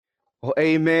Well,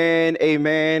 amen,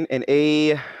 amen, and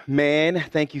amen.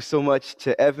 Thank you so much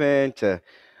to Evan, to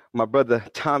my brother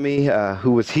Tommy,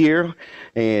 who was here,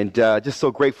 and just so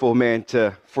grateful, man,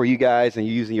 for you guys and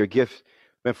you using your gift,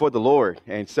 man, for the Lord.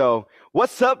 And so,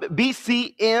 what's up,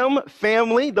 BCM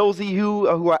family? Those of you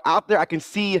who are out there, I can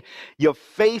see your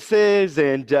faces,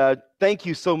 and thank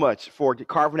you so much for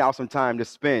carving out some time to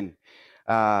spend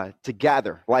to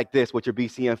gather like this with your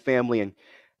BCM family. And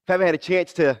if I haven't had a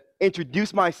chance to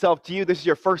introduce myself to you, this is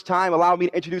your first time, allow me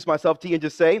to introduce myself to you and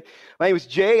just say, my name is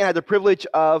Jay, and I had the privilege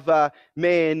of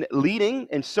leading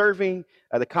and serving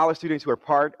the college students who are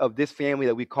part of this family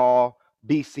that we call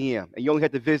BCM. And you only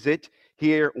have to visit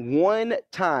here one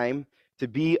time to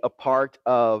be a part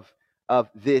of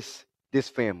this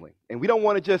family. And we don't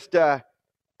want to just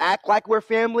act like we're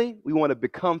family. We want to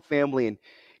become family. And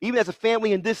even as a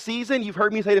family in this season, you've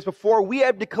heard me say this before, we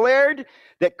have declared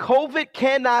that COVID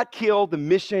cannot kill the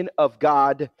mission of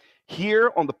God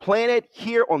here on the planet,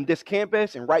 here on this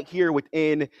campus, and right here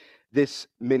within this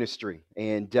ministry.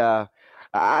 And as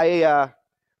I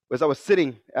was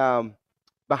sitting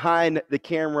behind the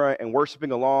camera and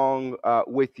worshiping along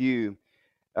with you,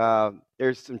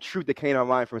 there's some truth that came to my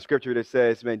mind from Scripture that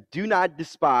says, man, do not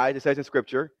despise, it says in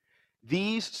Scripture,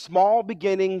 these small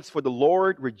beginnings, for the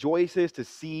Lord rejoices to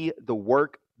see the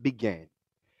work begin.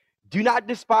 Do not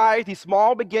despise these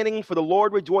small beginnings, for the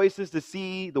Lord rejoices to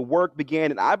see the work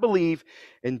begin. And I believe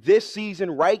in this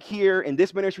season, right here in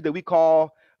this ministry that we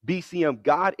call BCM,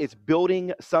 God is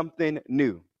building something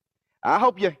new. I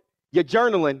hope you're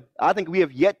journaling. I think we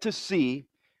have yet to see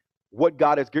what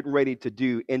God is getting ready to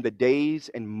do in the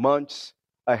days and months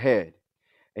ahead.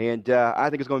 And I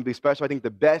think it's going to be special. I think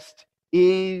the best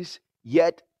is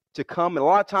yet to come. And a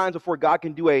lot of times before God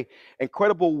can do a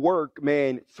incredible work,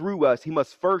 man, through us, he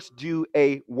must first do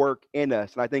a work in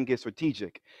us. And I think it's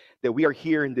strategic that we are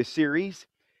here in this series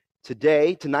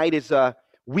today. Tonight is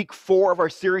week 4 of our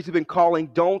series we've been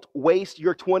calling Don't Waste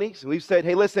Your 20s. And we've said,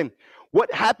 hey, listen,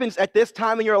 what happens at this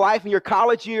time in your life, in your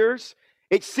college years,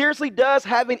 it seriously does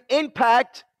have an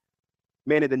impact,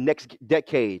 man, in the next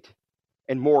decade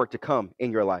and more to come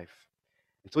in your life.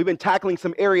 So we've been tackling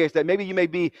some areas that maybe you may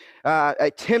be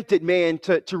tempted, man,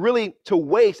 to really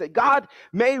waste, that God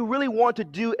may really want to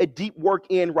do a deep work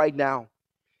in right now.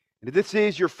 And if this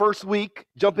is your first week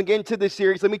jumping into this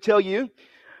series, let me tell you,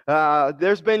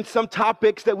 there's been some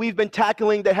topics that we've been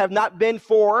tackling that have not been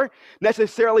for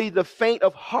necessarily the faint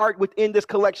of heart within this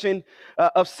collection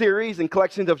of series and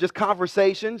collections of just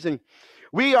conversations. And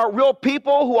we are real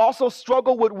people who also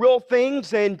struggle with real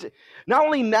things. And not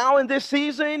only now in this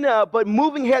season, but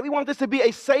moving ahead, we want this to be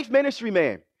a safe ministry,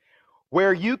 man,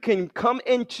 where you can come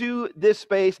into this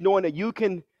space knowing that you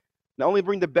can not only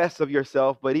bring the best of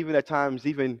yourself, but even at times,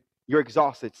 even your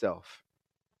exhausted self,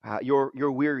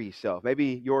 your weary self,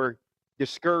 maybe your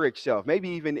discouraged self, maybe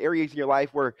even areas in your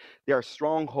life where there are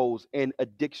strongholds and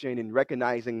addiction, and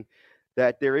recognizing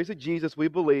that there is a Jesus we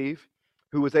believe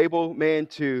who was able, man,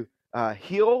 to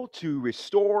heal, to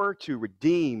restore, to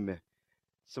redeem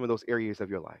some of those areas of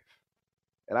your life.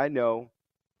 And I know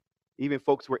even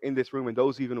folks who are in this room and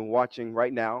those even watching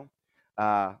right now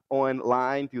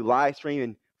online through live stream,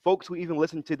 and folks who even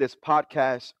listen to this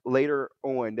podcast later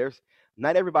on,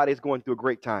 not everybody is going through a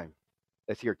great time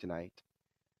that's here tonight.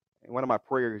 And one of my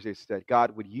prayers is that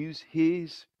God would use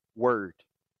his word,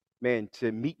 man,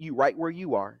 to meet you right where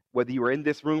you are, whether you are in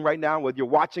this room right now, whether you're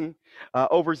watching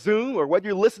over Zoom, or whether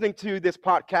you're listening to this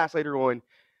podcast later on.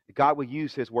 God will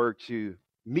use his word to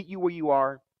meet you where you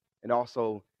are, and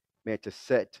also, man, to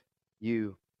set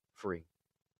you free.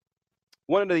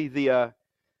 One of the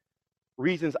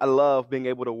reasons I love being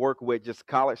able to work with just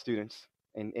college students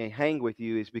and hang with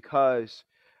you is because,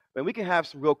 man, we can have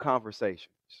some real conversations.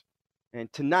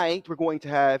 And tonight we're going to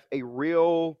have a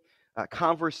real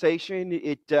conversation.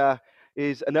 It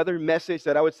is another message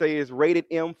that I would say is rated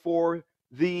M for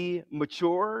the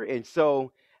mature. And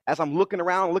so as I'm looking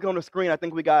around, looking on the screen, I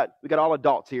think we got all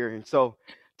adults here. And so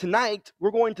tonight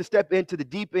we're going to step into the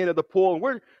deep end of the pool, and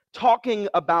we're talking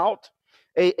about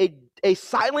a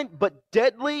silent but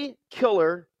deadly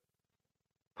killer,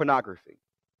 pornography.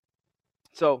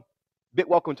 So, big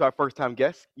welcome to our first time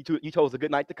guest. You chose a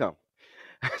good night to come.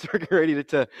 So we're getting ready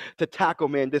to tackle,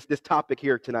 man, this topic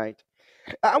here tonight.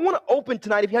 I want to open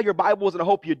tonight, if you have your Bibles, and I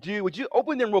hope you do, would you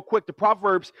open them real quick to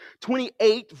Proverbs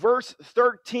 28, verse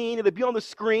 13. It'll be on the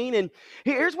screen. And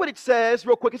here's what it says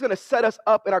real quick. It's going to set us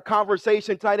up in our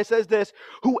conversation tonight. It says this: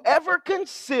 whoever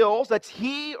conceals, that's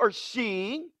he or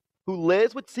she who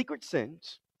lives with secret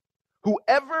sins,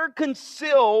 whoever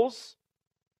conceals,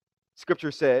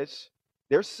 Scripture says,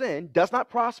 their sin does not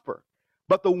prosper.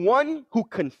 But the one who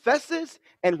confesses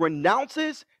and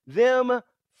renounces them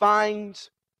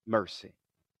finds mercy.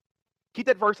 Keep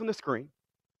that verse on the screen.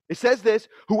 It says this: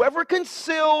 whoever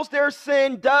conceals their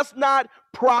sin does not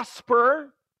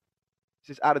prosper.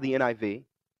 This is out of the NIV.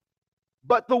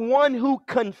 But the one who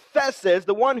confesses,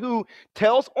 the one who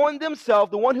tells on themselves,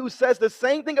 the one who says the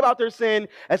same thing about their sin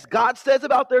as God says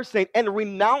about their sin and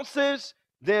renounces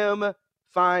them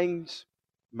finds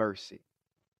mercy.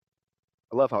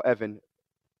 I love how Evan,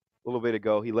 a little bit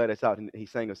ago, he led us out and he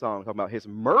sang a song talking about his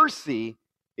mercy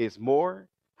is more.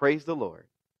 Praise the Lord.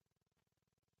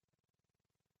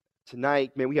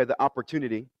 Tonight, man, we have the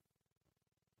opportunity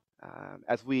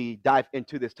as we dive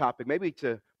into this topic, maybe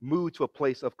to move to a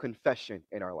place of confession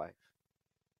in our life,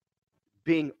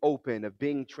 being open, of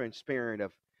being transparent,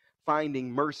 of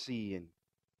finding mercy and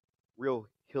real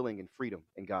healing and freedom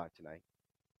in God tonight.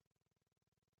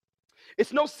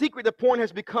 It's no secret that porn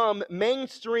has become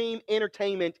mainstream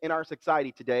entertainment in our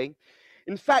society today.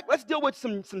 In fact, let's deal with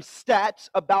some stats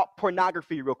about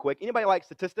pornography real quick. Anybody like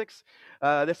statistics?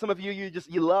 There's some of you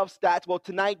you love stats. Well,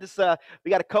 tonight we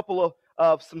got a couple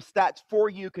of some stats for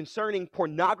you concerning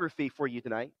pornography for you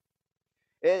tonight.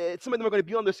 Some of them are going to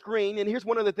be on the screen, and here's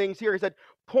one of the things here is that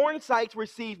porn sites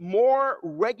receive more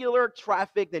regular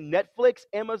traffic than Netflix,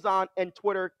 Amazon, and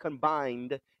Twitter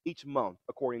combined each month,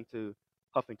 according to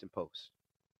Huffington Post.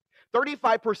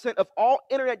 35% of all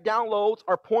internet downloads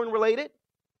are porn-related.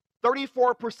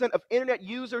 34% of internet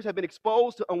users have been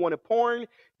exposed to unwanted porn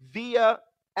via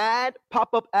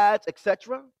pop-up ads,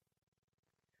 etc.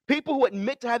 People who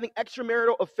admit to having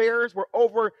extramarital affairs were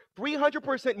over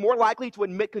 300% more likely to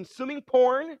admit consuming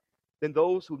porn than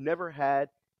those who never had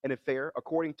an affair,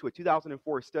 according to a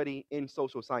 2004 study in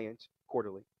Social Science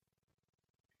Quarterly.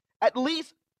 At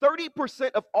least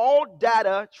 30% of all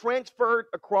data transferred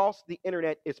across the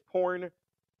internet is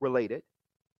porn-related.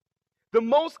 The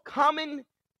most common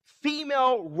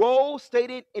female role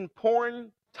stated in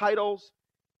porn titles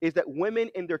is that women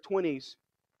in their 20s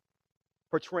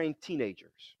portraying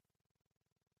teenagers.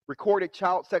 Recorded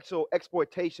child sexual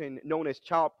exploitation, known as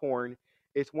child porn,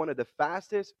 is one of the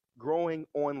fastest growing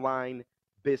online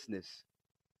businesses,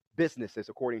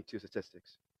 according to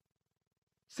statistics.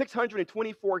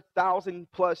 624,000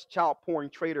 plus child porn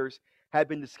traders have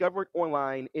been discovered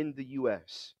online in the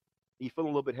U.S. Are you feeling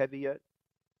a little bit heavy yet?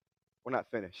 We're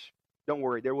not finished. Don't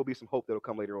worry, there will be some hope that will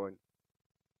come later on.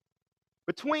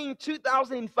 Between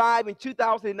 2005 and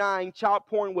 2009, child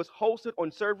porn was hosted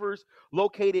on servers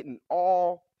located in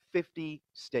all 50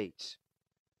 states.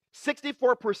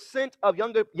 64% of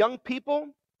young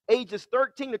people ages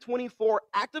 13 to 24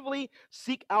 actively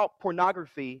seek out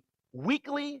pornography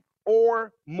weekly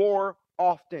or more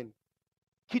often.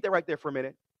 Keep that right there for a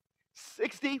minute.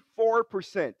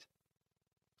 64%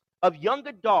 of young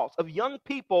adults, of young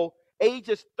people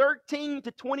ages 13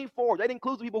 to 24, that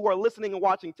includes the people who are listening and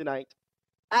watching tonight,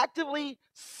 actively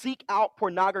seek out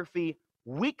pornography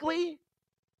weekly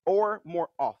or more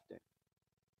often.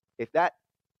 If that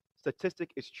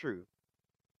statistic is true,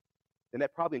 then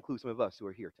that probably includes some of us who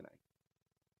are here tonight.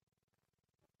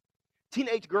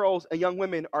 Teenage girls and young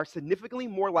women are significantly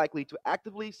more likely to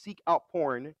actively seek out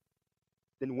porn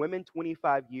than women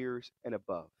 25 years and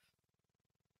above.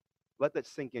 Let that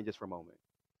sink in just for a moment.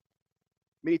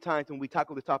 Many times when we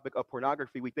tackle the topic of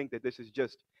pornography, we think that this is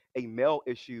just a male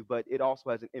issue, but it also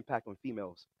has an impact on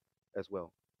females as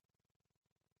well.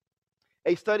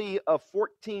 A study of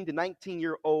 14 to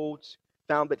 19-year-olds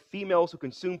found that females who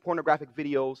consume pornographic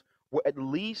videos were at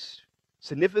least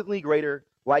significantly greater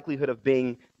likelihood of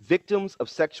being victims of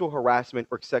sexual harassment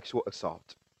or sexual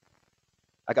assault.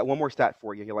 I got one more stat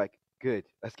for you. You're like, good,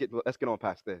 let's get on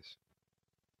past this.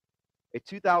 A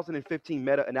 2015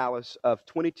 meta-analysis of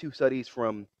 22 studies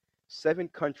from 7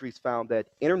 countries found that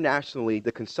internationally,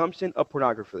 the consumption of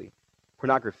pornography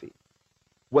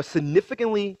was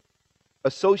significantly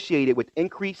associated with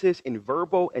increases in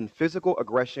verbal and physical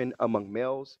aggression among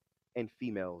males and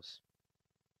females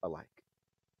alike.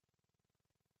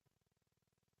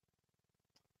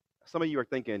 Some of you are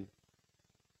thinking,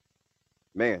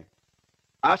 man,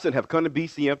 I shouldn't have come to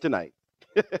BCM tonight.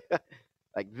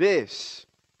 Like this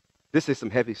is some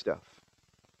heavy stuff.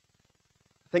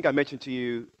 I think I mentioned to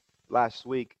you last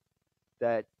week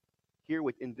that here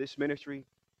within this ministry,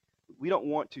 we don't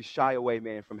want to shy away,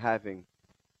 man, from having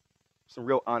some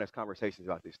real honest conversations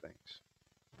about these things.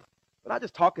 But not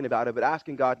just talking about it, but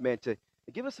asking God, man, to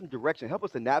give us some direction, help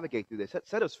us to navigate through this,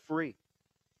 set us free.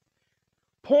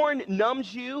 Porn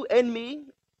numbs you and me,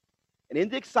 and in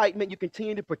the excitement, you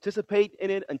continue to participate in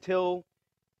it until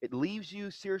it leaves you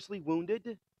seriously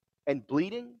wounded and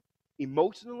bleeding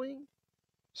emotionally,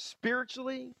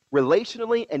 spiritually,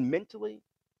 relationally, and mentally,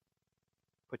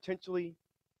 potentially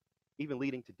even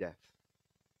leading to death.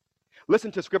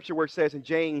 Listen to scripture where it says in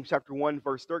James chapter 1,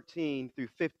 verse 13 through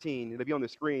 15, it'll be on the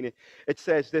screen. It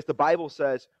says this, the Bible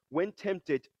says, when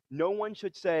tempted, no one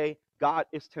should say, God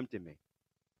is tempting me.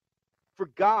 For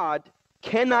God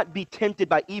cannot be tempted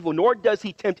by evil, nor does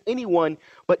he tempt anyone,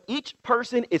 but each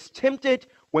person is tempted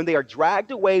when they are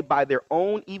dragged away by their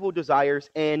own evil desires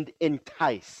and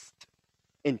enticed.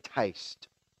 Enticed.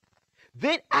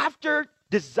 Then after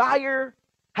desire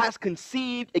has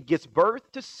conceived, it gives birth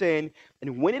to sin,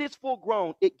 and when it is full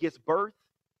grown, it gives birth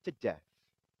to death.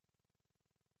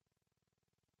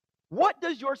 What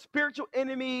does your spiritual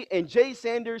enemy and Jay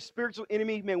Sanders' spiritual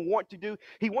enemy man want to do?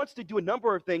 He wants to do a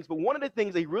number of things, but one of the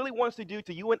things he really wants to do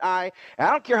to you and I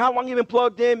don't care how long you've been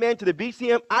plugged in, man, to the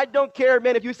BCM. I don't care,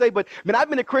 man, if you say, but man, I've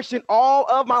been a Christian all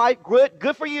of my life.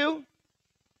 Good for you.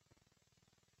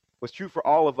 What's true for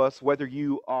all of us, whether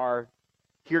you are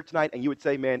here tonight and you would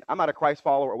say, man, I'm not a Christ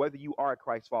follower, or whether you are a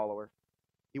Christ follower,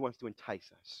 he wants to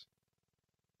entice us.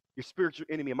 Your spiritual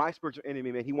enemy and my spiritual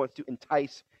enemy, man, he wants to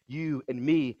entice you and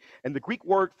me. And the Greek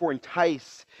word for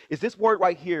entice is this word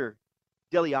right here,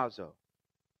 deliazo.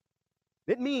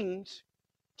 It means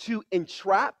to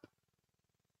entrap,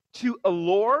 to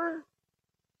allure,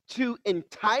 to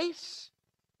entice,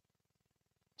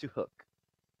 to hook.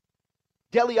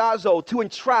 Deliazo, to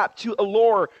entrap, to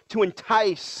allure, to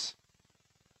entice,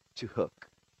 to hook.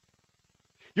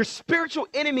 Your spiritual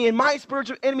enemy and my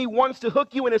spiritual enemy wants to hook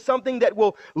you into something that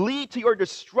will lead to your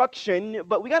destruction.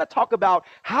 But we got to talk about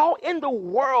how in the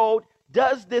world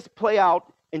does this play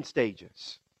out in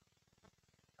stages?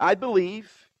 I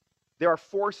believe there are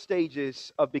 4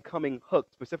 stages of becoming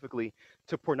hooked specifically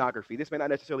to pornography. This may not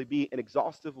necessarily be an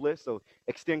exhaustive list, so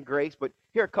extend grace, but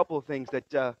here are a couple of things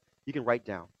that you can write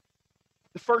down.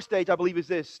 The first stage, I believe, is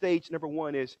this. Stage number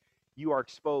 1 is you are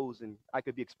exposed, and I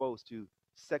could be exposed to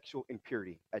sexual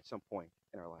impurity at some point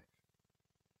in our life.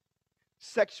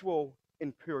 Sexual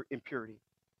impurity.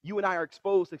 You and I are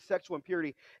exposed to sexual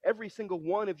impurity. Every single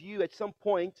one of you at some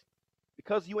point,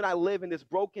 because you and I live in this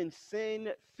broken,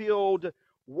 sin-filled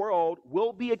world,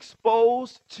 will be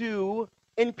exposed to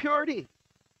impurity.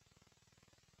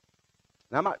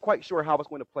 And I'm not quite sure how it's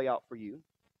going to play out for you,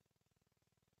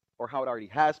 or how it already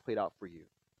has played out for you.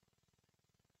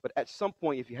 But at some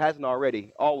point, if it hasn't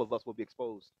already, all of us will be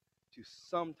exposed to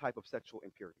some type of sexual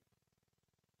impurity.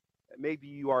 Maybe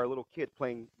you are a little kid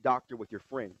playing doctor with your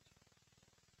friend.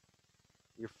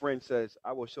 Your friend says,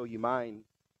 I will show you mine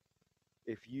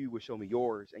if you will show me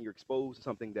yours, and you're exposed to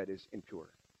something that is impure.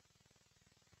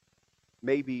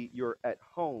 Maybe you're at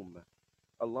home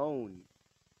alone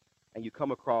and you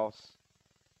come across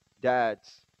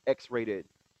dad's X-rated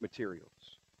materials.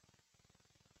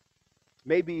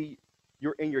 Maybe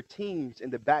you're in your teens in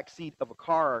the back seat of a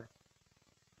car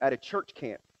at a church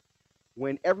camp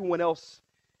when everyone else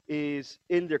is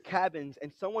in their cabins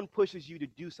and someone pushes you to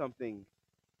do something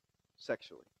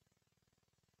sexually.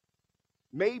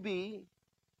 Maybe,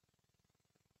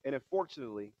 and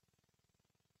unfortunately,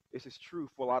 this is true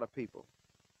for a lot of people.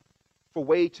 For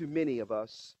way too many of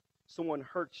us, someone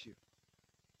hurts you.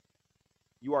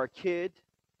 You are a kid.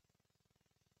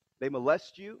 They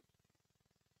molest you.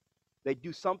 They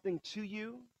do something to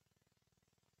you.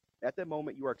 At that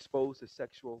moment, you are exposed to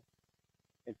sexual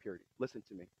impurity. Listen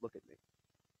to me. Look at me.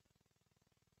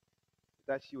 If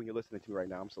that's you and you're listening to me right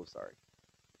now, I'm so sorry.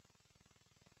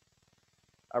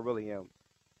 I really am.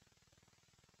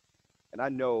 And I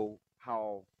know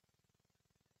how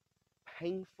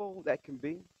painful that can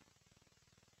be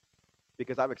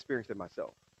because I've experienced it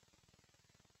myself.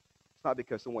 It's not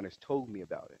because someone has told me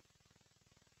about it.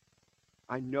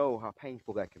 I know how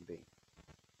painful that can be.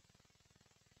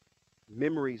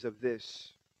 Memories of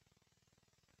this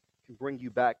can bring you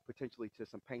back potentially to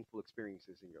some painful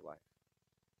experiences in your life.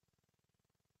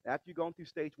 After you've gone through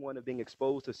stage 1 of being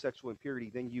exposed to sexual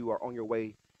impurity, then you are on your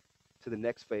way to the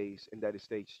next phase, and that is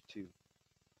stage 2.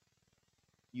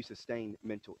 You sustain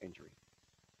mental injury.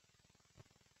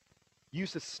 You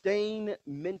sustain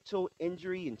mental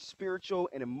injury and spiritual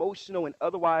and emotional and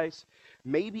otherwise,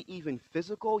 maybe even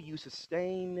physical. You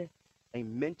sustain a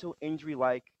mental injury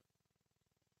like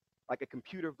a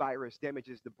computer virus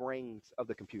damages the brains of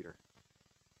the computer.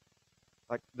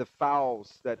 Like the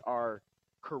files that are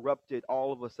corrupted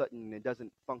all of a sudden and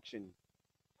doesn't function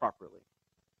properly.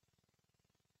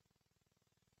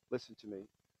 Listen to me.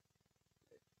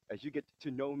 As you get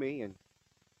to know me, and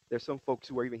there's some folks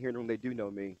who are even here in the room, they do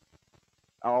know me,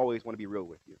 I always want to be real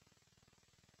with you.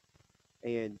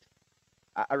 And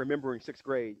I remember in 6th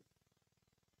grade,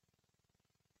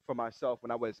 for myself,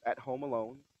 when I was at home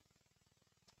alone,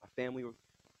 my family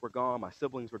were gone, my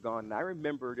siblings were gone, and I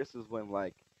remember this is when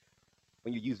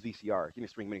when you use VCRs. You can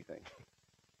stream anything.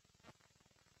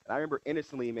 And I remember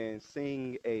innocently, man,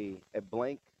 seeing a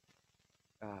blank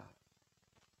uh,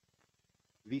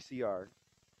 VCR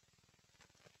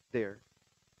there,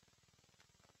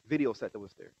 video set that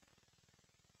was there,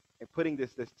 and putting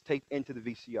this tape into the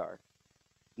VCR,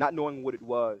 not knowing what it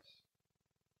was,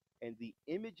 and the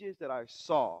images that I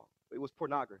saw, it was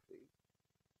pornography,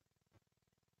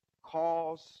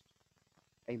 caused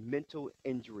a mental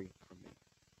injury for me.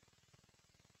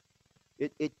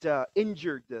 It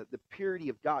injured the purity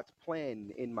of God's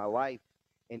plan in my life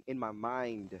and in my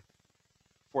mind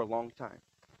for a long time.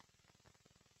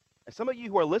 And some of you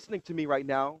who are listening to me right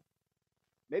now,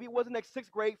 maybe it wasn't at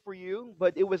sixth grade for you,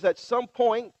 but it was at some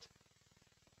point,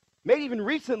 maybe even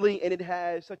recently, and it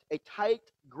has such a tight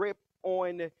grip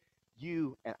on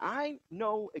you. And I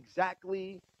know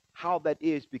exactly how that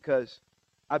is because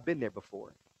I've been there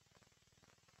before.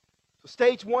 So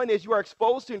stage one is you are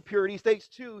exposed to impurity. Stage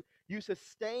two, you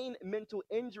sustain mental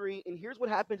injury. And here's what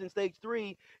happens in stage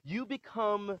three. You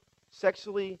become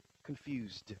sexually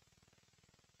confused.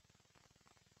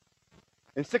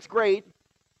 In sixth grade,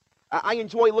 I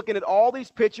enjoy looking at all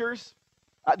these pictures.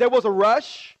 There was a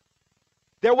rush.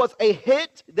 There was a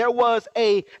hit. There was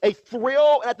a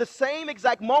thrill. And at the same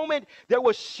exact moment, there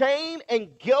was shame and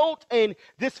guilt and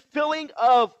this feeling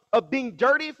of being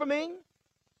dirty for me.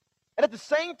 And at the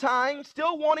same time,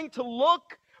 still wanting to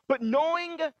look, but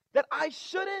knowing that I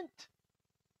shouldn't.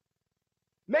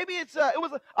 Maybe it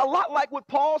was a lot like what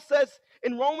Paul says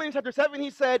in Romans chapter 7. He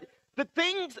said, the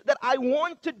things that I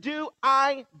want to do,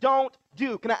 I don't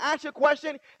do. Can I ask you a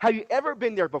question? Have you ever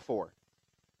been there before?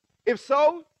 If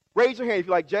so, raise your hand if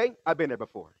you're like, Jay, I've been there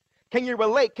before. Can you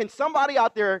relate? Can somebody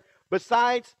out there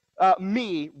besides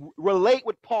me relate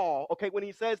with Paul, okay, when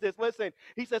he says this? Listen,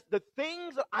 he says, the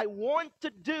things that I want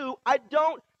to do, I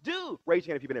don't do. Raise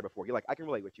your hand if you've been there before. You're like, I can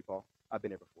relate with you, Paul. I've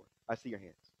been there before. I see your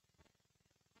hands.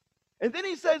 And then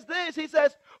he says this. He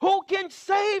says, who can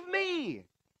save me?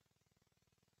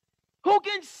 Who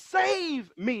can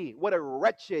save me? What a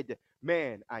wretched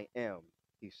man I am,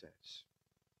 he says.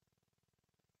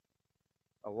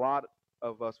 A lot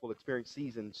of us will experience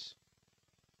seasons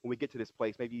when we get to this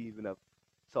place, maybe even of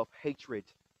self-hatred.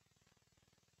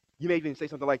 You may even say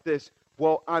something like this,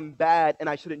 well, I'm bad and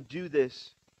I shouldn't do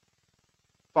this,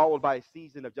 followed by a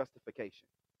season of justification.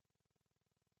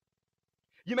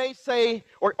 You may say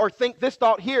or think this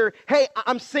thought here, hey,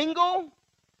 I'm single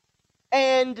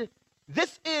and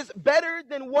this is better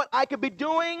than what I could be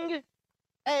doing,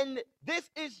 and this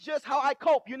is just how I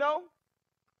cope, you know?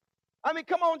 I mean,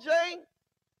 come on, Jay.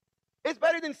 It's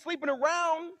better than sleeping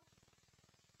around.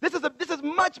 This is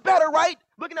much better, right?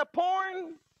 Looking at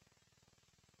porn.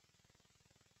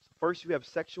 So first you have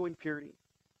sexual impurity.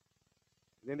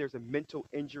 Then there's a mental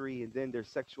injury, and then there's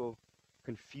sexual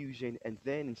confusion. And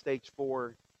then in stage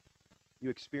 4, you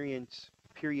experience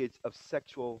periods of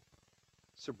sexual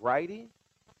sobriety,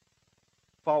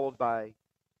 followed by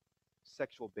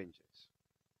sexual binges.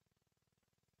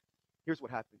 Here's what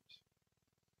happens.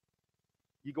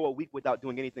 You go a week without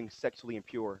doing anything sexually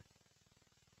impure,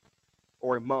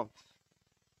 or a month,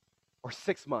 or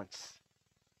 6 months.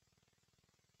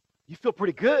 You feel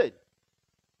pretty good.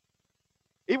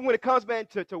 Even when it comes, man,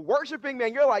 to worshiping,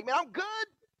 man, you're like, man, I'm good.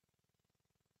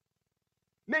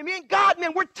 Man, me and God,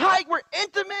 man, we're tight, we're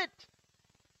intimate.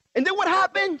 And then what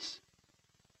happens?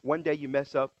 One day you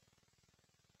mess up,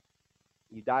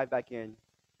 you dive back in,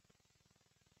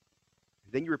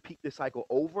 then you repeat this cycle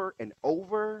over and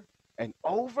over and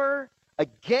over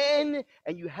again,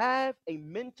 and you have a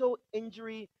mental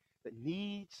injury that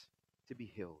needs to be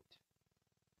healed.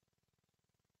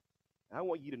 And I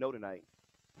want you to know tonight,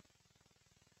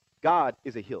 God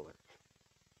is a healer.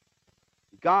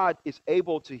 God is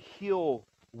able to heal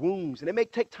wounds, and it may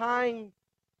take time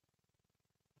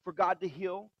for God to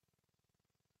heal.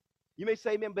 You may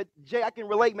say, man, but Jay, I can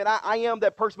relate, man. I am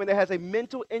that person, man, that has a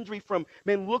mental injury from,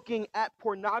 man, looking at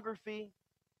pornography.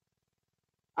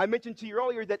 I mentioned to you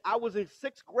earlier that I was in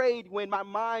 6th grade when my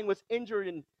mind was injured,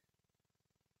 and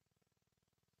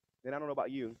I don't know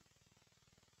about you.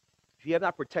 If you have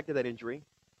not protected that injury,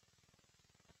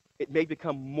 it may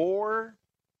become more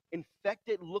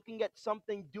infected, looking at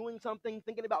something, doing something,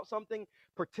 thinking about something,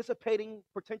 participating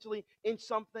potentially in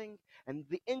something, and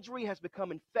the injury has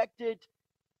become infected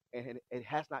and it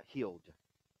has not healed.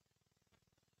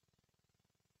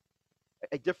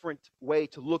 A different way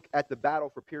to look at the battle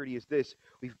for purity is this: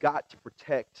 we've got to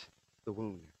protect the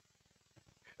wound.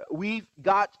 We've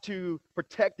got to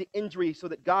protect the injury so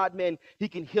that God, man, he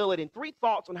can heal it. And 3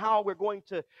 thoughts on how we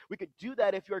could do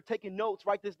that. If you're taking notes,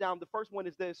 write this down. The first one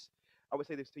is this. I would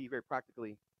say this to you very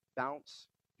practically. Bounce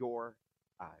your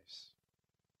eyes.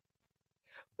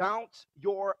 bounce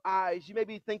your eyes. You may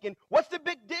be thinking, what's the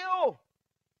big deal?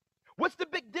 What's the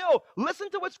big deal? Listen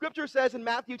to what Scripture says in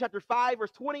Matthew chapter 5,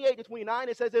 verse 28 to 29.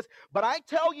 It says this, but I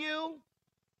tell you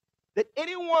that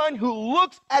anyone who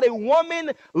looks at a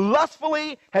woman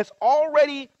lustfully has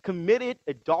already committed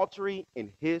adultery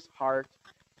in his heart.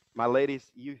 My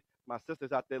ladies, my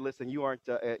sisters out there, listen, you aren't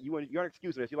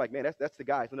excusing this. You're like, man, that's the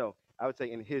guys. No, I would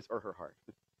say in his or her heart.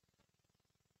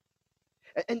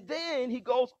 And then he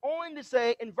goes on to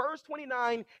say in verse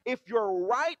 29, if your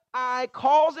right eye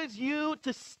causes you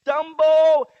to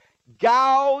stumble,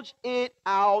 gouge it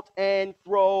out and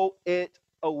throw it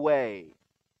away.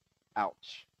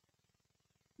 Ouch.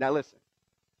 Now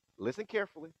listen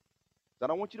carefully. I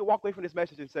don't want you to walk away from this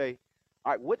message and say,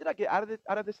 all right, what did I get out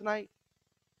of this tonight?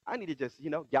 I need to just,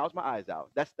 gouge my eyes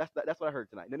out. That's what I heard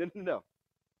tonight. No.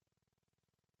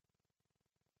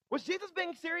 Was Jesus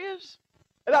being serious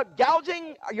about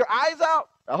gouging your eyes out?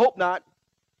 I hope not.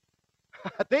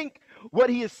 I think what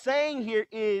he is saying here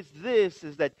is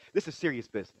that this is serious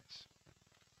business.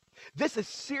 This is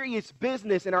serious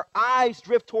business, and our eyes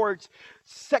drift towards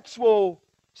sexually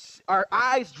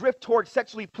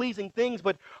pleasing things,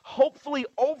 but hopefully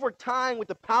over time with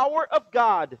the power of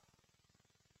God,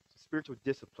 spiritual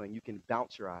discipline, you can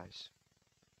bounce your eyes.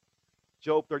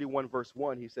 Job 31 verse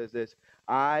 1, he says this,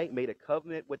 I made a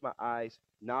covenant with my eyes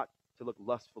not to look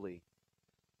lustfully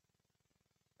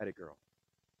at a girl.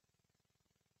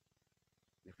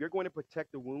 If you're going to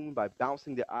protect the womb by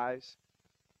bouncing the eyes,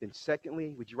 then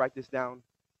secondly, would you write this down?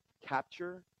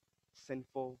 Capture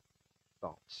sinful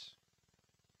thoughts.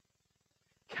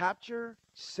 Capture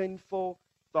sinful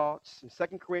thoughts. In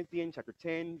 2 Corinthians chapter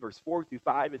 10, verse 4 through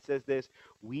 5, it says this,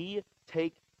 we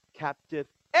take captive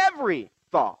every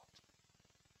thought.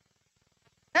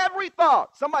 Every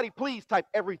thought. Somebody please type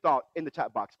every thought in the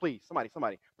chat box. Please. Somebody.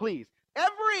 Please.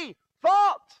 Every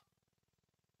thought.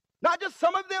 Not just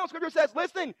some of them. Scripture says,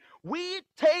 listen, we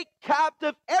take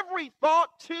captive every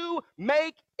thought to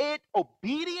make it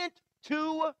obedient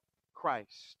to Christ.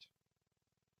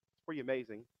 It's pretty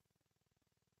amazing.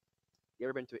 You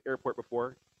ever been to an airport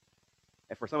before?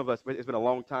 And for some of us, it's been a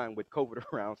long time with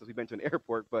COVID around since we've been to an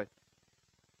airport, but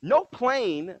no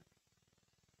plane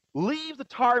leaves the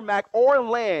tarmac or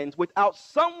lands without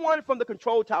someone from the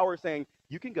control tower saying,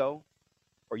 you can go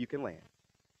or you can land.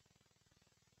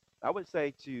 I would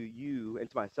say to you and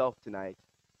to myself tonight,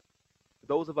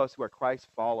 those of us who are Christ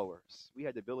followers, we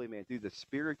had the ability, man, through the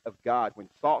Spirit of God, when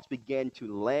thoughts began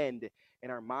to land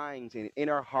in our minds and in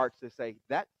our hearts to say,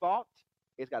 that thought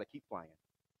has got to keep flying.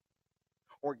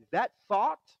 Or that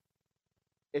thought,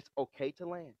 it's okay to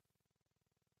land.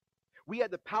 We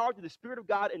had the power through the Spirit of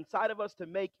God inside of us to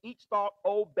make each thought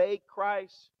obey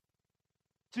Christ,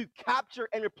 to capture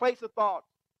and replace the thought.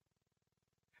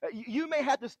 You may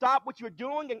have to stop what you're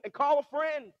doing and call a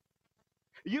friend.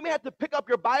 You may have to pick up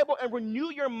your Bible and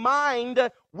renew your mind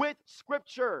with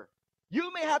Scripture.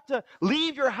 You may have to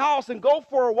leave your house and go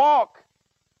for a walk.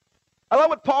 I love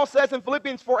what Paul says in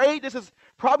Philippians 4:8. This is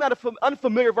probably not an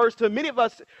unfamiliar verse to many of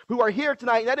us who are here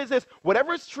tonight. And that is this,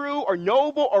 whatever is true or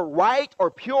noble or right or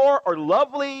pure or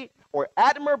lovely or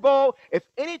admirable, if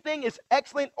anything is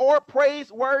excellent or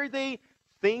praiseworthy,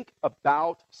 think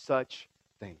about such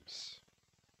things.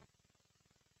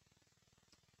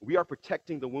 We are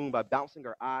protecting the womb by bouncing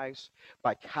our eyes,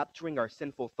 by capturing our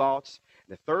sinful thoughts.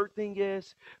 And the third thing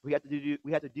is we have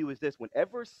to do is this.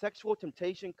 Whenever sexual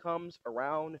temptation comes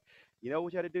around, you know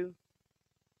what you got to do?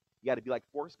 You got to be like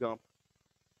Forrest Gump.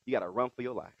 You got to run for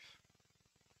your life.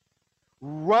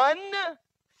 Run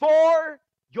for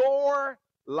your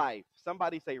life.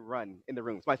 Somebody say run in the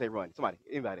room. Somebody say run.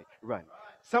 Anybody, run.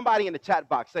 Somebody in the chat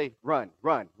box say run.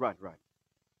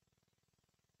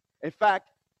 In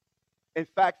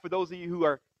fact, for those of you who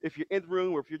are, if you're in the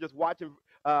room or if you're just watching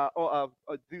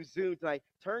through Zoom tonight,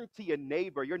 turn to your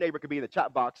neighbor. Your neighbor could be in the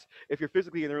chat box. If you're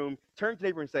physically in the room, turn to your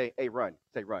neighbor and say, hey, run.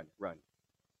 Say run.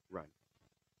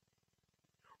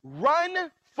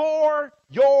 Run for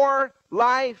your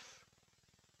life.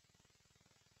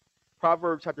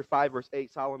 Proverbs chapter 5, verse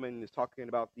 8, Solomon is talking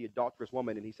about the adulterous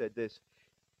woman, and he said this.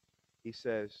 He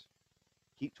says,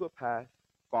 keep to a path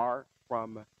far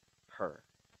from her.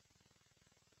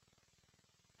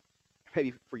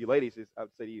 Maybe for you ladies, I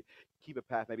would say to you, keep a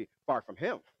path maybe far from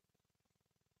him.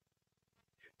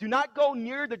 Do not go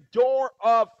near the door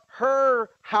of her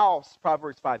house,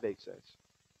 Proverbs 5:8 says.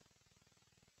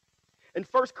 In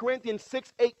 1 Corinthians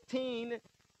 6:18,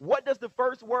 what does the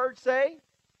first word say?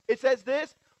 It says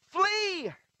this,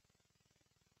 flee.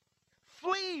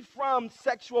 Flee from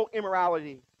sexual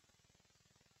immorality.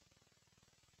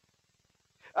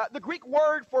 The Greek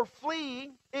word for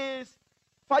flee is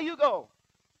pheugo.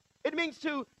 It means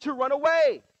to run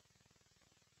away,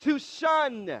 to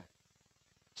shun,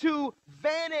 to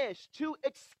vanish, to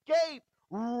escape.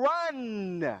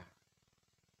 Run.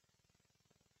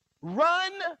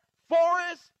 Run,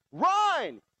 Forrest,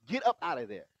 run. Get up out of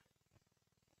there.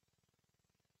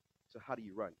 So how do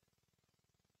you run?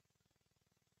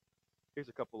 Here's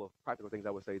a couple of practical things I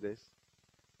would say this.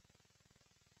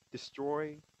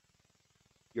 Destroy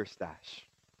your stash.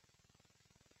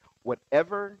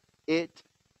 Whatever it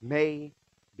may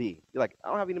be. You're like, I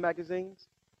don't have any magazines.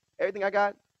 Everything I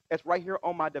got, that's right here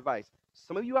on my device.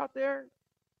 Some of you out there,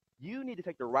 you need to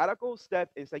take the radical step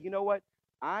and say, you know what?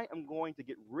 I am going to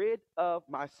get rid of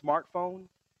my smartphone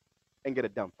and get a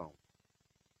dumb phone.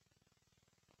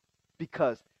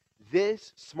 Because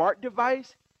this smart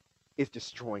device is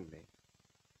destroying me.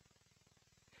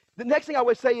 The next thing I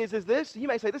would say is this. You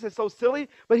may say, this is so silly,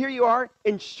 but here you are.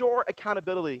 Ensure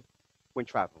accountability when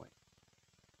traveling.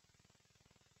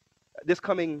 This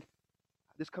coming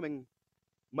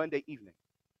Monday evening,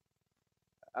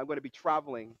 I'm going to be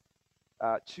traveling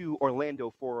to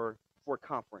Orlando for a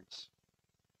conference.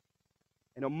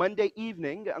 And on Monday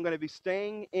evening, I'm going to be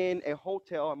staying in a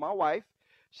hotel, and my wife,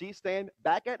 she's staying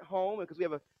back at home because we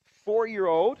have a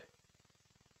 4-year-old.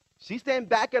 She's staying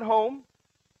back at home.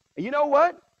 And you know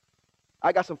what?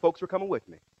 I got some folks who are coming with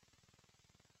me,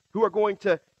 who are going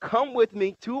to come with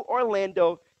me to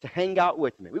Orlando to hang out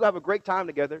with me. We're going to have a great time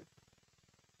together.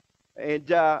 And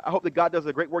I hope that God does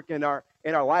a great work in our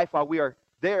life while we are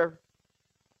there.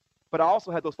 But I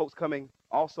also had those folks coming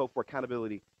also for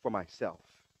accountability for myself.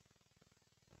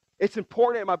 It's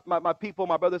important, my people,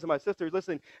 my brothers and my sisters,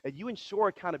 listen, that you ensure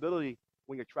accountability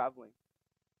when you're traveling.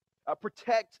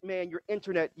 Protect, man, your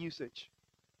internet usage.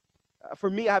 For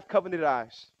me, I have Covenant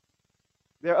Eyes.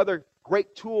 There are other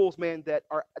great tools, man, that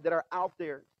are out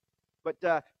there.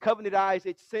 But Covenant Eyes,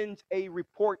 it sends a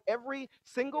report every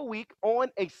single week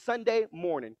on a Sunday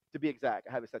morning, to be exact.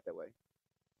 I have it set that way.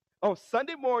 On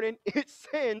Sunday morning, it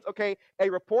sends, a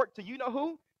report to you know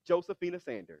who? Josephina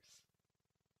Sanders.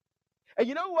 And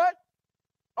you know what?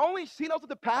 Only she knows what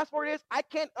the password is. I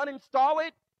can't uninstall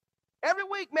it. Every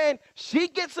week, man, she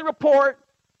gets a report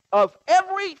of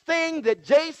everything that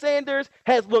Jay Sanders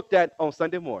has looked at on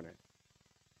Sunday morning.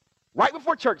 Right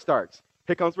before church starts,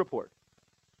 here comes the report.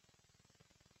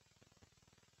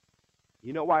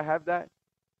 You know why I have that?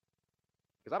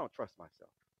 Because I don't trust myself.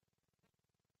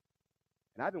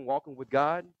 And I've been walking with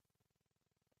God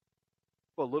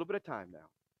for a little bit of time now.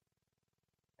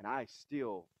 And I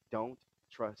still don't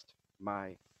trust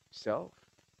myself.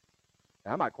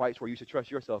 And I'm not quite sure you should trust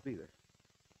yourself either.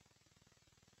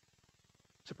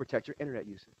 To protect your internet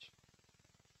usage.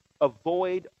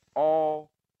 Avoid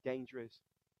all dangerous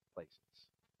places.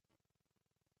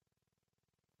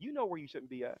 You know where you shouldn't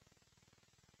be at.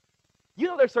 You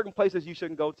know there's certain places you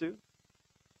shouldn't go to.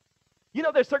 You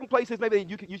know there's certain places maybe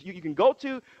you can go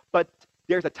to, but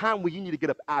there's a time when you need to get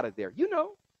up out of there. You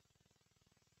know.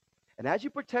 And as you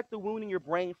protect the wound in your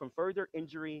brain from further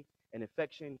injury and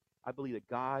infection, I believe that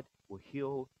God will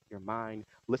heal your mind.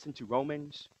 Listen to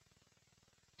Romans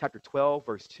chapter 12,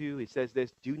 verse 2. It says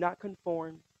this, do not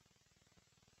conform.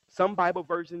 Some Bible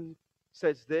version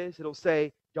says this. It'll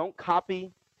say, don't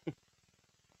copy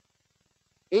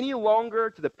any longer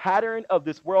to the pattern of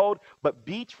this world, but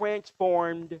be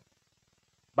transformed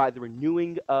by the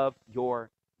renewing of your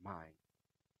mind.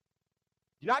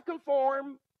 Do not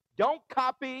conform. Don't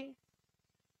copy.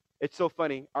 It's so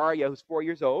funny. Aria, who's 4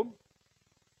 years old,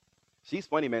 she's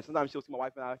funny, man. Sometimes she'll see my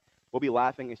wife and I, we'll be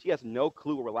laughing, and she has no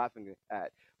clue what we're laughing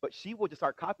at. But she will just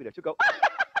start copying it. She'll go,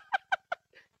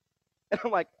 and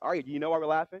I'm like, Aria, do you know why we're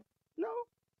laughing? No.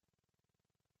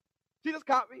 She just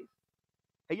copies.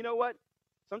 Hey, you know what?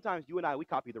 Sometimes you and I, we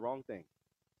copy the wrong thing.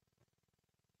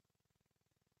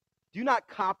 Do not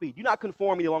copy, do not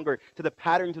conform any longer to the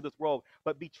patterns of this world,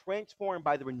 but be transformed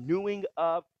by the renewing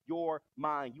of your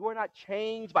mind. You are not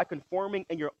changed by conforming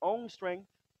in your own strength.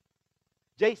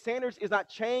 Jay Sanders is not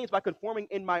changed by conforming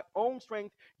in my own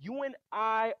strength. You and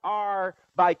I are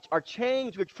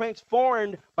changed, we're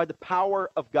transformed by the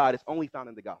power of God. It's only found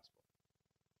in the gospel.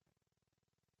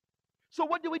 So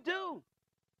what do?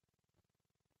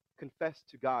 Confess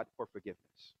to God for forgiveness.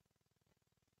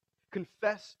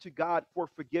 Confess to God for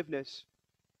forgiveness.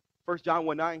 1 John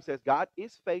 1:9 says, God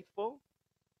is faithful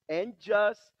and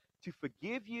just to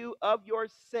forgive you of your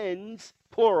sins,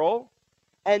 plural,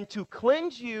 and to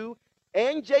cleanse you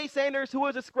and Jay Sanders, who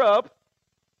is a scrub,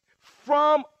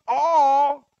 from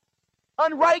all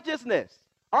unrighteousness.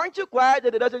 Aren't you glad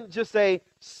that it doesn't just say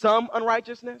some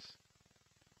unrighteousness?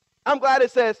 I'm glad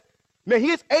it says Man,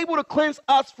 he is able to cleanse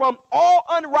us from all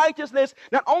unrighteousness.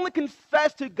 Not only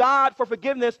confess to God for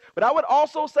forgiveness, but I would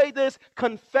also say this,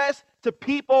 confess to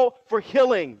people for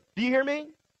healing. Do you hear me?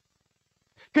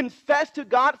 Confess to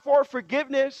God for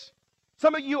forgiveness.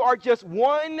 Some of you are just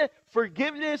one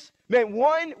forgiveness, man,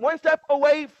 one step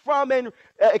away from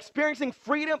experiencing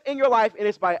freedom in your life, and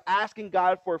it's by asking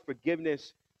God for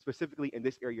forgiveness, specifically in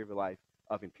this area of your life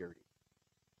of impurity.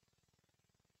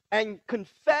 And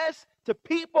confess to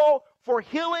people for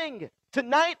healing.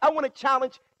 Tonight, I want to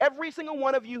challenge every single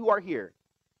one of you who are here.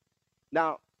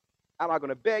 Now, I'm not going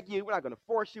to beg you. We're not going to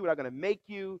force you. We're not going to make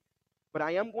you. But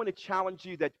I am going to challenge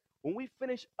you that when we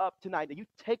finish up tonight, that you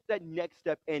take that next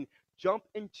step and jump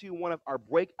into one of our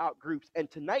breakout groups. And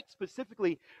tonight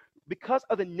specifically, because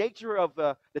of the nature of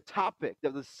the topic,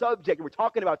 the subject we're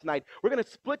talking about tonight, we're going to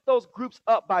split those groups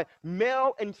up by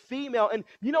male and female. And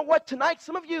you know what? Tonight,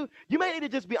 some of you, you may need to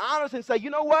just be honest and say,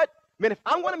 you know what? Man, if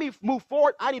I'm going to move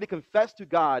forward, I need to confess to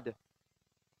God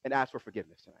and ask for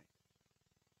forgiveness tonight.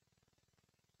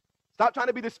 Stop trying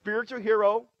to be the spiritual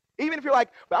hero. Even if you're like,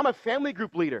 but I'm a family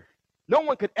group leader. No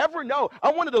one could ever know.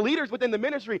 I'm one of the leaders within the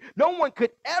ministry. No one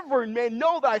could ever, man,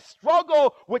 know that I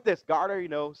struggle with this. God already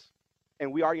knows.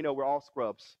 And we already know we're all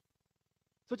scrubs.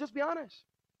 So just be honest.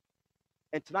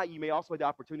 And tonight you may also have the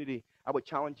opportunity, I would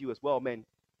challenge you as well, man,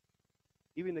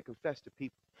 even to confess to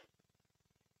people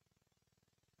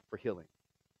for healing.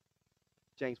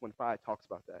 James 1:5 talks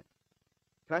about that.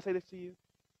 Can I say this to you?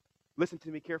 Listen to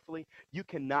me carefully. You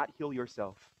cannot heal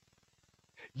yourself.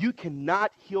 You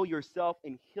cannot heal yourself,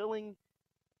 and healing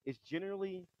is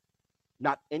generally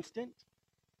not instant,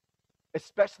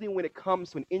 especially when it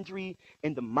comes to an injury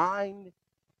in the mind.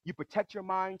 You protect your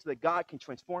mind so that God can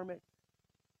transform it.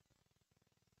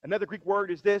 Another Greek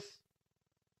word is this,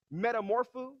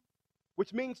 metamorpho,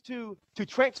 which means to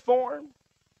transform,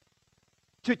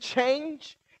 to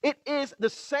change. It is the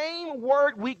same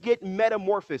word we get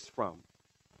metamorphosis from.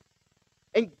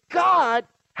 And God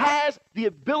has the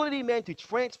ability, man, to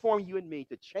transform you and me,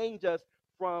 to change us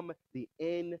from the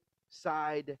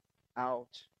inside out.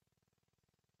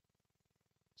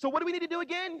 So what do we need to do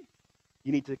again?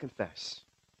 You need to confess.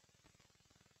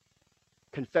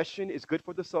 Confession is good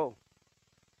for the soul.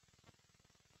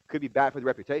 Could be bad for the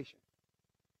reputation.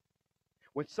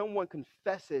 When someone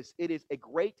confesses, it is a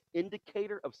great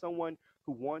indicator of someone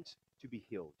who wants to be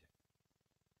healed.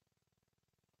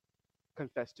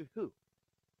 Confess to who?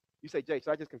 You say, Jay, should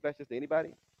I just confess this to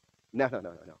anybody? No.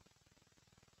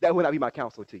 That would not be my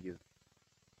counsel to you.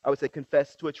 I would say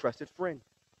confess to a trusted friend,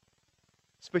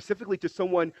 specifically to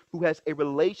someone who has a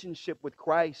relationship with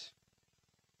Christ.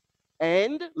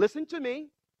 And, listen to me,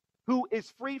 who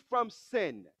is free from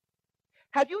sin.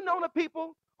 Have you known of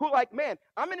people who are like, man,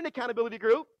 I'm in an accountability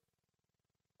group.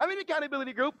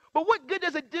 But what good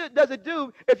does it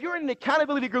do if you're in an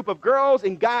accountability group of girls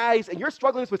and guys and you're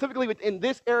struggling specifically within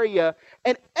this area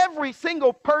and every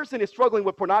single person is struggling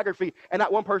with pornography and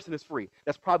not one person is free?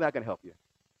 That's probably not going to help you.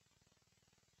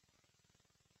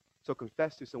 So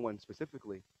confess to someone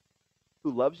specifically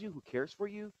who loves you, who cares for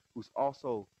you, who's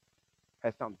also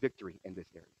has found victory in this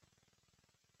area.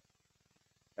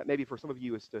 That maybe for some of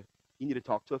you you need to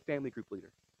talk to a family group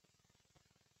leader.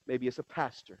 Maybe it's a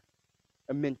pastor,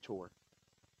 a mentor,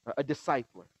 a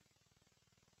discipler.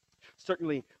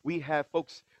 Certainly, we have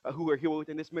folks who are here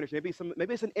within this ministry.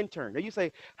 Maybe it's an intern. Now you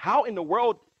say, how in the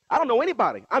world? I don't know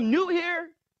anybody. I'm new here.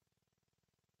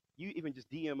 You even just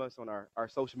DM us on our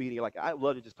social media. Like, I'd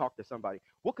love to just talk to somebody.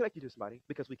 We'll connect you to somebody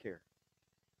because we care.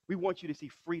 We want you to see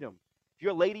freedom. If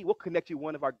you're a lady, we'll connect you to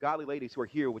one of our godly ladies who are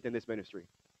here within this ministry.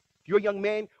 If you're a young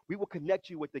man, we will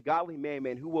connect you with the godly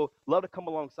man, who will love to come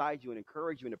alongside you and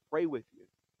encourage you and to pray with you.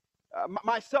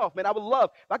 Myself, man, I would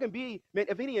love, if I can be, man,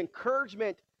 if any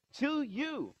encouragement to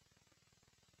you,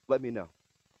 let me know.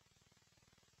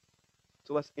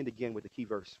 So let's end again with the key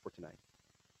verse for tonight.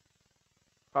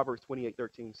 Proverbs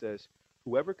 28:13 says,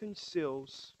 whoever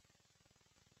conceals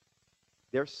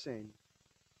their sin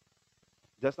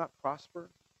does not prosper,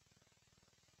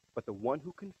 but the one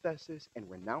who confesses and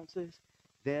renounces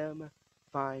them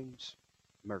finds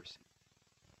mercy.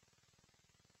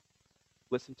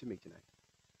 Listen to me tonight.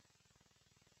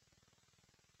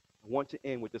 I want to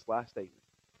end with this last statement.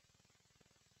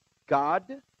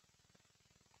 God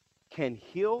can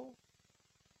heal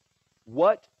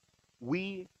what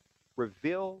we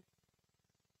reveal,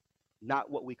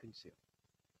 not what we conceal.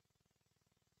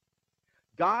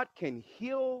 God can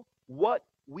heal what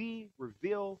we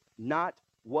reveal, not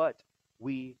what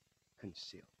we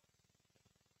conceal.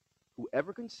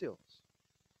 Whoever conceals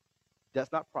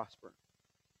does not prosper,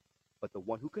 but the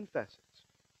one who confesses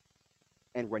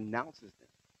and renounces them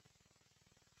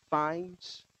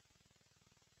finds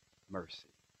mercy.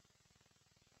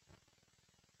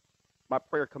 My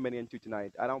prayer coming into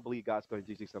tonight, I don't believe God's going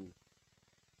to do some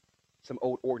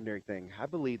old ordinary thing. I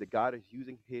believe that God is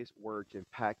using his word to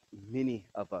impact many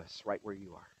of us right where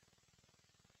you are.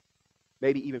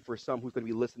 Maybe even for some who's going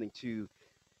to be listening to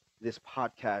this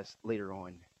podcast later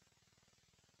on.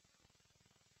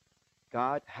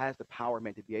 God has the power,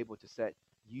 man, to be able to set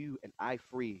you and I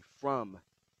free from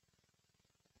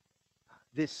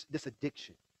this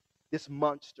addiction, this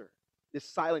monster, this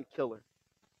silent killer.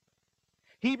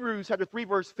 Hebrews chapter 3,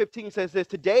 verse 15 says this: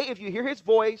 today, if you hear his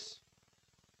voice,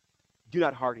 do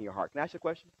not harden your heart. Can I ask you a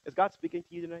question? Is God speaking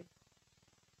to you tonight?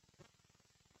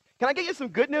 Can I get you some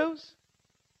good news?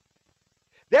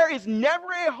 There is never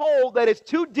a hole that is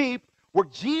too deep where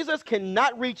Jesus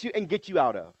cannot reach you and get you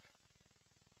out of.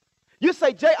 You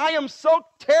say, Jay, I am so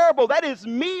terrible. That is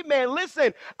me, man.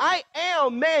 Listen, I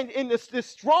am, man, in this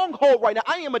stronghold right now.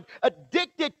 I am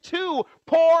addicted to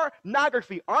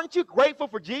pornography. Aren't you grateful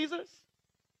for Jesus?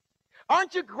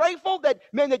 Aren't you grateful that,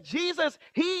 man, that Jesus,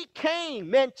 he came,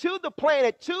 man, to the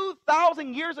planet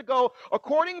 2,000 years ago,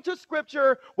 according to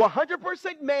Scripture,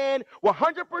 100% man,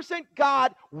 100%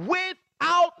 God,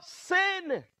 without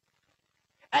sin.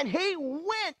 And he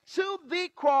went to the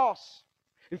cross.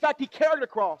 In fact, he carried the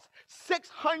cross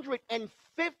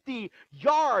 650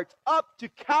 yards up to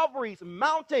Calvary's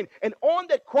mountain. And on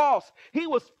that cross, he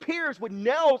was pierced with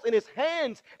nails in his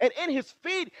hands and in his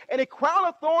feet. And a crown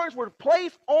of thorns were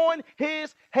placed on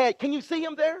his head. Can you see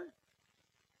him there?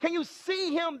 Can you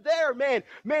see him there, man?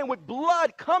 Man, with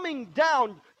blood coming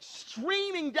down,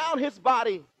 streaming down his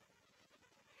body.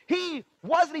 He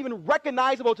wasn't even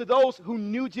recognizable to those who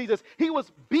knew Jesus. He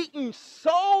was beaten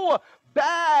so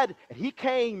bad. And he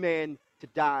came, man, to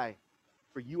die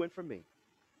for you and for me.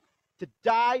 To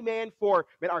die, man, for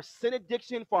our sin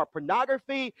addiction, for our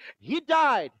pornography. He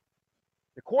died.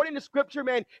 According to Scripture,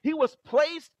 man, he was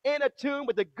placed in a tomb.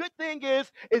 But the good thing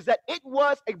is that it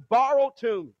was a borrowed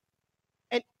tomb.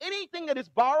 And anything that is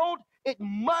borrowed, it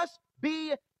must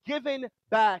be given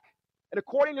back. And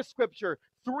according to Scripture,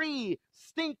 3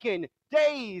 stinking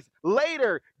days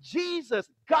later, Jesus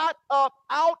got up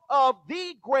out of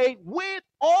the grave with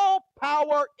all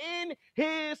power in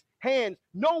his hands.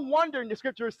 No wonder the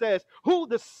Scripture says, who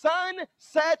the Son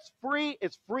sets free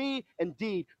is free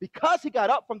indeed. Because he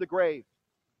got up from the grave,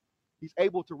 he's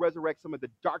able to resurrect some of the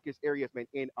darkest areas, man,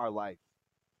 in our life.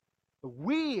 But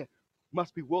we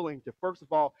must be willing to, first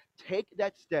of all, take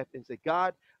that step and say,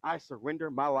 God, I surrender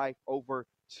my life over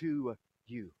to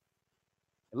you.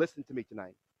 And listen to me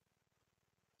tonight.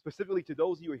 Specifically to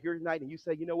those of you who are here tonight and you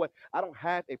say, you know what, I don't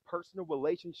have a personal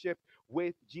relationship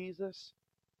with Jesus,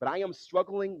 but I am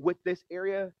struggling with this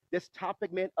area, this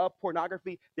topic, man, of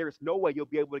pornography. There is no way you'll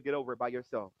be able to get over it by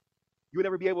yourself. You'll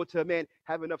never be able to, man,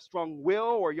 have enough strong will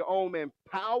or your own, man,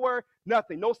 power.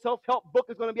 Nothing. No self-help book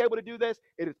is going to be able to do this.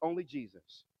 It is only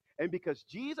Jesus. And because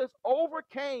Jesus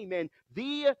overcame, man,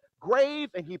 the grave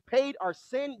and he paid our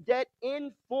sin debt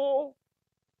in full,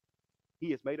 he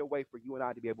has made a way for you and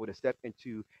I to be able to step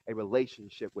into a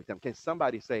relationship with him. Can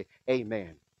somebody say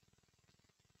amen?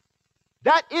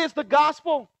 That is the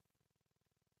gospel.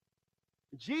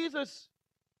 Jesus,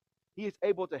 he is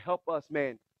able to help us,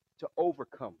 man, to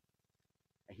overcome.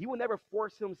 And he will never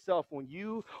force himself on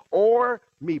you or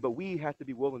me, but we have to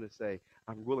be willing to say,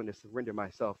 I'm willing to surrender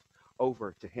myself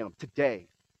over to him. Today,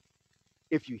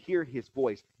 if you hear his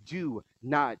voice, do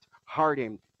not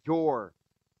harden your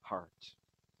heart.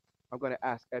 I'm going to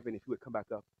ask Evan if he would come back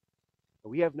up.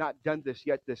 We have not done this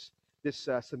yet this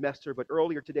semester, but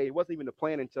earlier today, it wasn't even the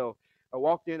plan until I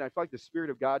walked in. I felt like the Spirit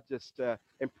of God just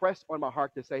impressed on my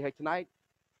heart to say, hey, tonight,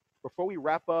 before we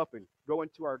wrap up and go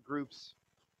into our groups,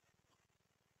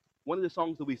 one of the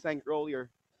songs that we sang earlier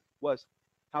was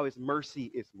how his mercy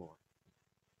is more.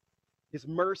 His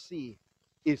mercy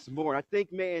is more. And I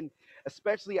think, man,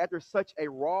 especially after such a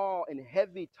raw and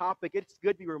heavy topic, it's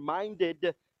good to be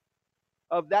reminded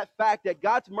of that fact that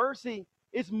God's mercy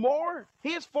is more.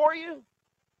 He is for you.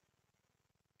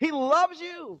 He loves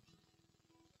you.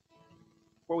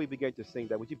 Before we begin to sing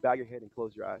that, would you bow your head and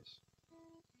close your eyes?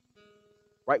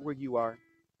 Right where you are.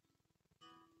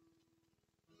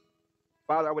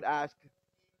 Father, I would ask,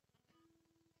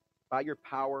 by your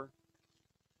power,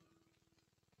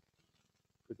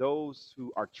 for those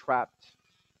who are trapped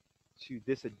to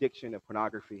this addiction of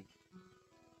pornography,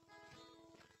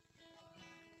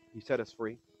 you set us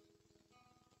free.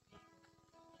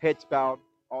 Heads bowed,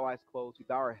 all eyes closed. We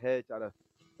bow our heads out of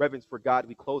reverence for God.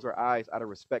 We close our eyes out of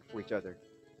respect for each other.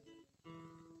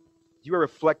 You are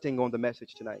reflecting on the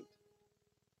message tonight.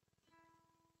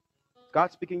 Is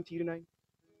God speaking to you tonight?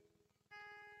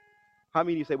 How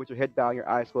many of you say with your head bowed and your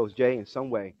eyes closed, Jay, in some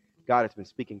way, God has been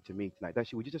speaking to me tonight.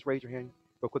 That's you. Would you just raise your hand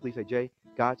real quickly? Say, Jay,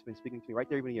 God's been speaking to me right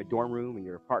there, even in your dorm room, in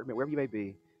your apartment, wherever you may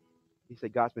be. You say,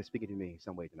 God's been speaking to me in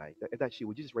some way tonight. If that's you,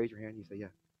 would you just raise your hand? You say, yeah.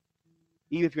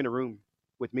 Even if you're in a room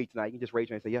with me tonight, you can just raise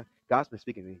your hand and say, yeah, God's been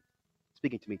speaking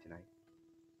to me tonight.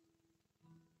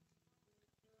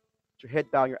 With your head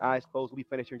bowed, your eyes closed. We'll be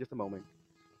finished here in just a moment.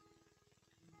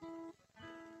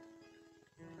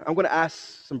 I'm going to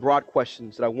ask some broad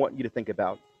questions that I want you to think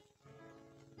about.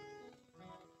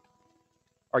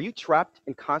 Are you trapped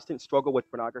in constant struggle with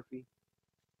pornography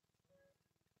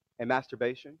and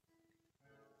masturbation?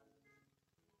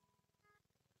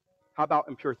 How about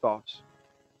impure thoughts?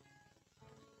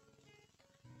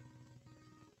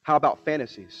 How about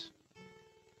fantasies?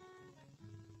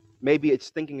 Maybe it's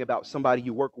thinking about somebody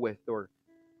you work with or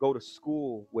go to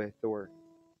school with or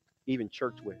even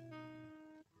church with.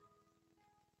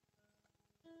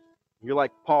 You're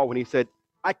like Paul when he said,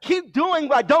 I keep doing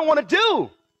what I don't want to do.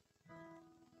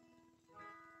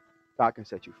 God can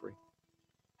set you free.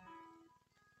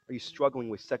 Are you struggling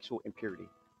with sexual impurity?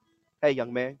 Hey,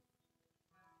 young man,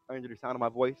 under the sound of my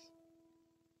voice,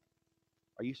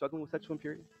 are you struggling with sexual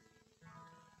impurity?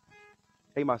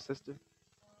 Hey, my sister,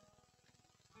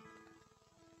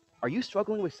 are you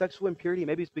struggling with sexual impurity?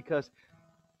 Maybe it's because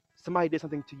somebody did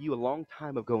something to you a long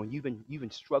time ago and you've been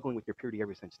struggling with your purity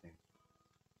ever since then.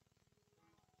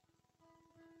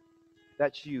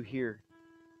 That's you here.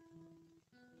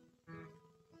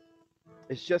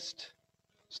 It's just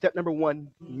step number one,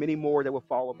 many more that will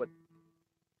follow, but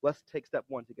let's take step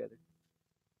one together.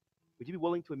 Would you be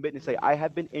willing to admit and say, I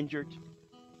have been injured.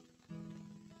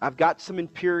 I've got some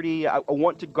impurity. I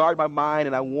want to guard my mind,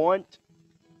 and I want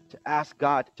to ask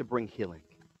God to bring healing.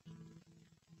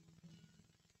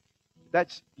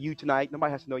 That's you tonight.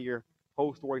 Nobody has to know your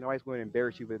whole story. Nobody's going to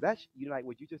embarrass you. But if that's you tonight,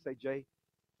 would you just say, Jay,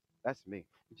 that's me?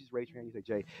 Would you just raise your hand and you say,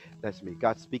 Jay, that's me.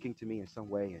 God's speaking to me in some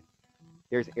way, and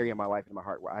there's an area in my life and in my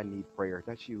heart where I need prayer. If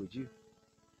that's you, would you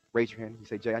raise your hand? You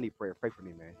say, Jay, I need prayer. Pray for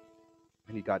me, man.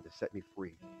 I need God to set me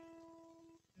free. I'm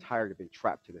tired of being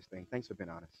trapped to this thing. Thanks for being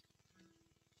honest.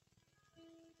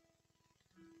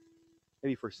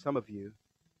 Maybe for some of you,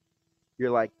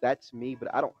 you're like, that's me,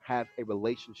 but I don't have a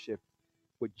relationship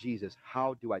with Jesus.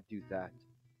 How do I do that?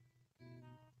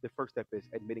 The first step is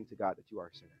admitting to God that you are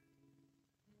a sinner.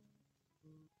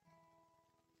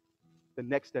 The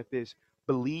next step is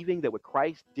believing that what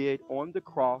Christ did on the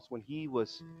cross when he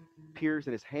was pierced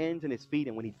in his hands and his feet,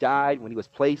 and when he died, when he was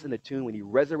placed in the tomb, when he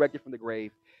resurrected from the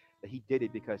grave, that he did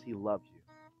it because he loved you.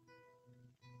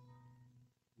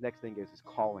 Next thing is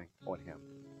calling on him.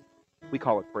 We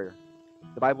call it prayer.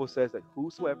 The Bible says that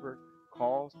whosoever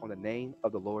calls on the name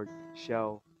of the Lord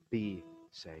shall be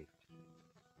saved.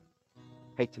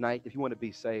 Hey, tonight, if you want to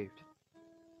be saved,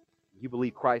 you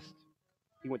believe Christ,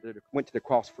 he went to the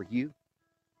cross for you.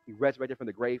 He resurrected from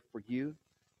the grave for you.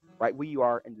 Right where you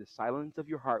are in the silence of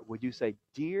your heart, would you say,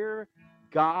 Dear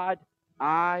God,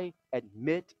 I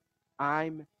admit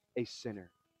I'm a sinner.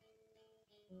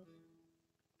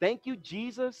 Thank you,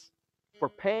 Jesus, for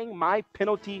paying my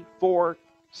penalty for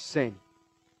sin.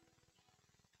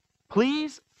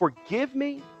 Please forgive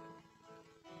me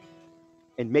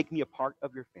and make me a part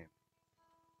of your family.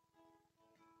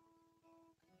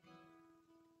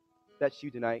 That's you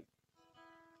tonight.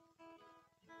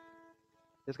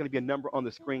 There's going to be a number on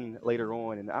the screen later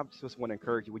on, and I just want to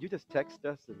encourage you. Would you just text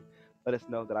us and let us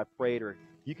know that I prayed, or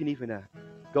you can even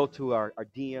go to our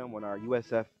DM on our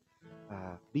USF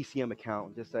BCM account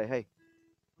and just say, hey,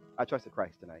 I trusted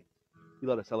Christ tonight. We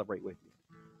love to celebrate with you.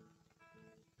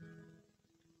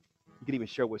 You can even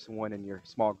share with someone in your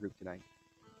small group tonight.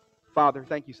 Father,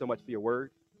 thank you so much for your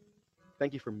word.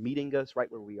 Thank you for meeting us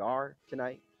right where we are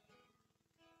tonight.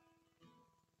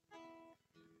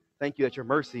 Thank you that your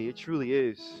mercy, it truly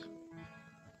is.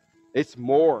 It's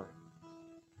more.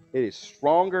 It is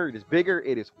stronger. It is bigger.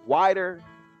 It is wider.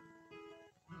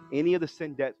 Any of the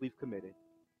sin debts we've committed.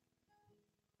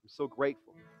 I'm so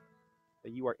grateful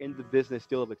that you are in the business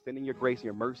still of extending your grace and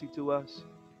your mercy to us.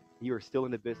 You are still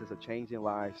in the business of changing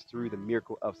lives through the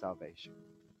miracle of salvation.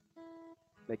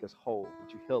 Make us whole.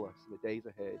 Would you heal us in the days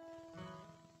ahead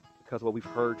because of what we've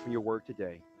heard from your word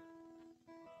today.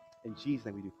 In Jesus'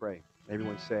 name we do pray.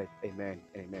 Everyone said amen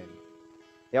and amen.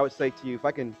 Hey, I would say to you, if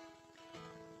I can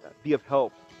be of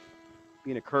help,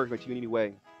 be an encouragement to you in any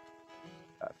way,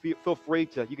 feel free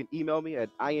to, you can email me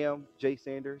at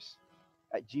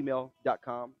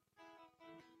iamjaysanders@gmail.com.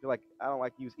 You're like, I don't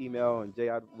like to use email, and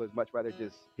Jay, I would much rather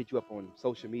just hit you up on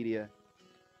social media.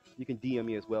 You can DM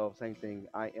me as well. Same thing,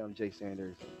 I am Jay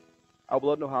Sanders. I would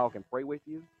love to know how I can pray with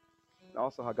you, and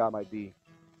also how God might be,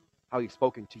 how he's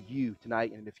spoken to you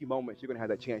tonight. And in a few moments, you're going to have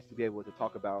that chance to be able to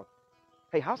talk about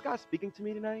hey, how's God speaking to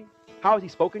me tonight? How has he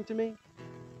spoken to me?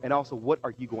 And also, what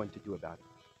are you going to do about it?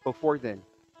 Before then,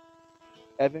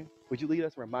 Evan, would you lead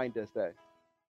us and remind us that